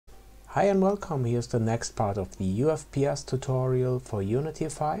Hi and welcome, here's the next part of the UFPS tutorial for Unity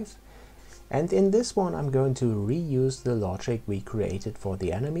 5. And in this one I'm going to reuse the logic we created for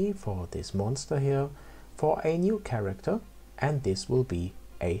the enemy, for this monster here, for a new character, and this will be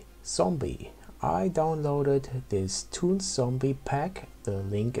a zombie. I downloaded this Toon Zombie pack, the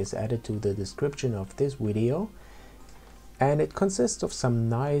link is added to the description of this video, and it consists of some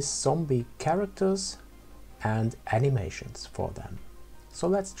nice zombie characters and animations for them. So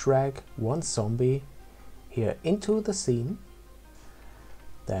let's drag one zombie here into the scene.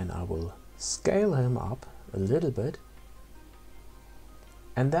 Then I will scale him up a little bit.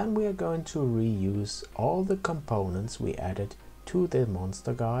 And then we are going to reuse all the components we added to the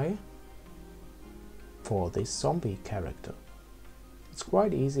monster guy for this zombie character. It's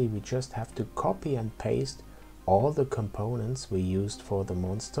quite easy, we just have to copy and paste all the components we used for the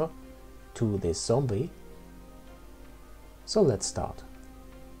monster to this zombie. So let's start.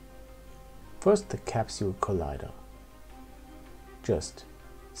 First, the capsule collider. Just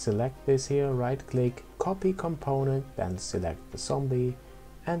select this here, right click, copy component, then select the zombie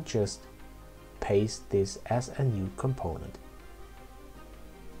and just paste this as a new component.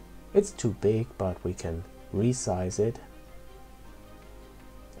 It's too big, but we can resize it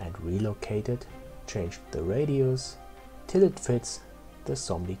and relocate it, change the radius till it fits the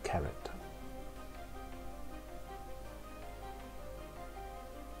zombie character.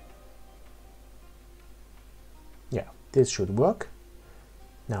 Yeah, this should work.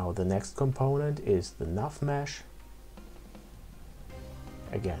 Now the next component is the nav mesh.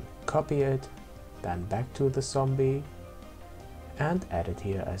 Again, copy it, then back to the zombie and add it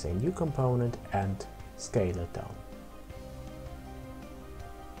here as a new component and scale it down.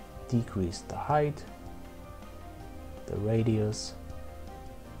 Decrease the height, the radius.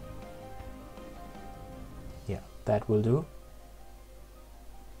 Yeah, that will do.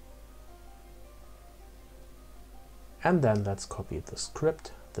 And then let's copy the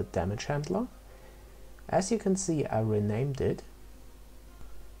script, the damage handler. As you can see, I renamed it.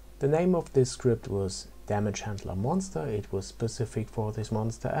 The name of this script was damage handler monster. It was specific for this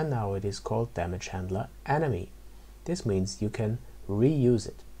monster, and now it is called damage handler enemy. This means you can reuse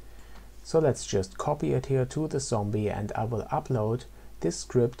it. So let's just copy it here to the zombie, and I will upload this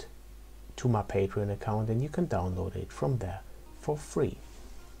script to my Patreon account, and you can download it from there for free.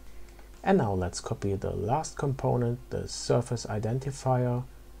 And now let's copy the last component, the surface identifier,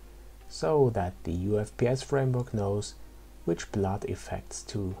 so that the UFPS framework knows which blood effects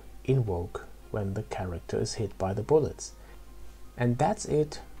to invoke when the character is hit by the bullets. And that's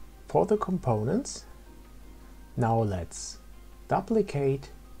it for the components. Now let's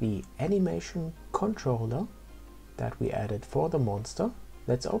duplicate the animation controller that we added for the monster.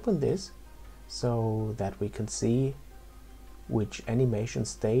 Let's open this so that we can see which animation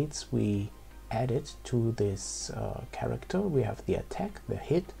states we added to this character. We have the attack, the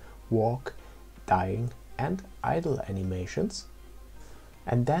hit, walk, dying and idle animations.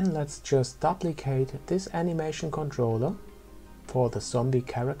 And then let's just duplicate this animation controller for the zombie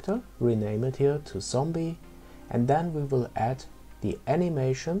character, rename it here to zombie, and then we will add the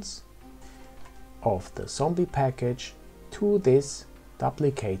animations of the zombie package to this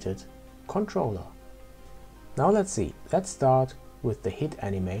duplicated controller. Now let's see, let's start with the hit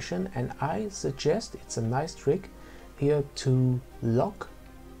animation, and I suggest, it's a nice trick here, to lock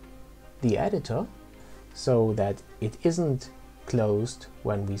the editor so that it isn't closed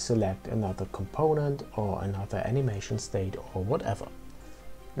when we select another component or another animation state or whatever.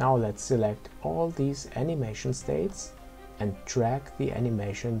 Now let's select all these animation states and drag the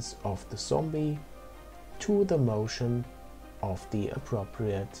animations of the zombie to the motion of the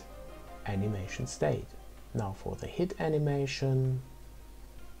appropriate animation state. Now for the hit animation,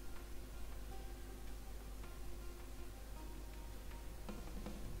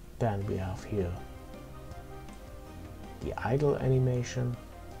 then we have here the idle animation.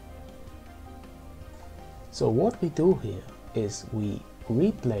 So what we do here is we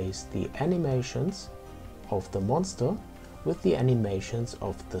replace the animations of the monster with the animations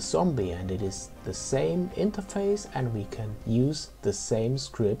of the zombie, and it is the same interface and we can use the same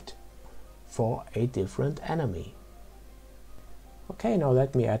script for a different enemy. Okay, now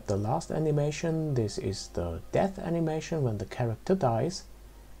let me add the last animation. This is the death animation when the character dies,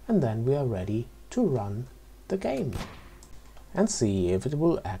 and then we are ready to run the game and see if it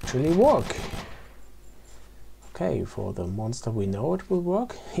will actually work. Okay, for the monster we know it will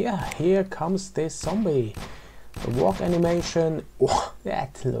work. Yeah, here comes this zombie. The walk animation, oh,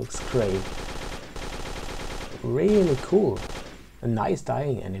 that looks great. Really cool. A nice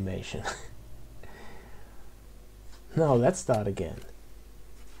dying animation. Now let's start again.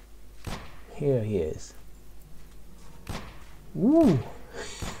 Here he is. Woo!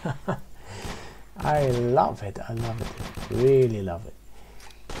 I love it, I love it, really love it.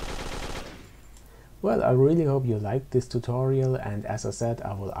 Well, I really hope you liked this tutorial, and as I said,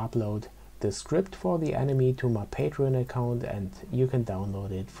 I will upload the script for the enemy to my Patreon account, and you can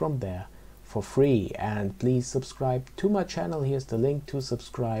download it from there for free. And please subscribe to my channel. Here's the link to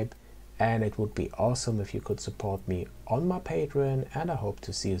subscribe, and it would be awesome if you could support me on my Patreon, and I hope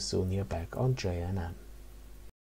to see you soon here back on JNN.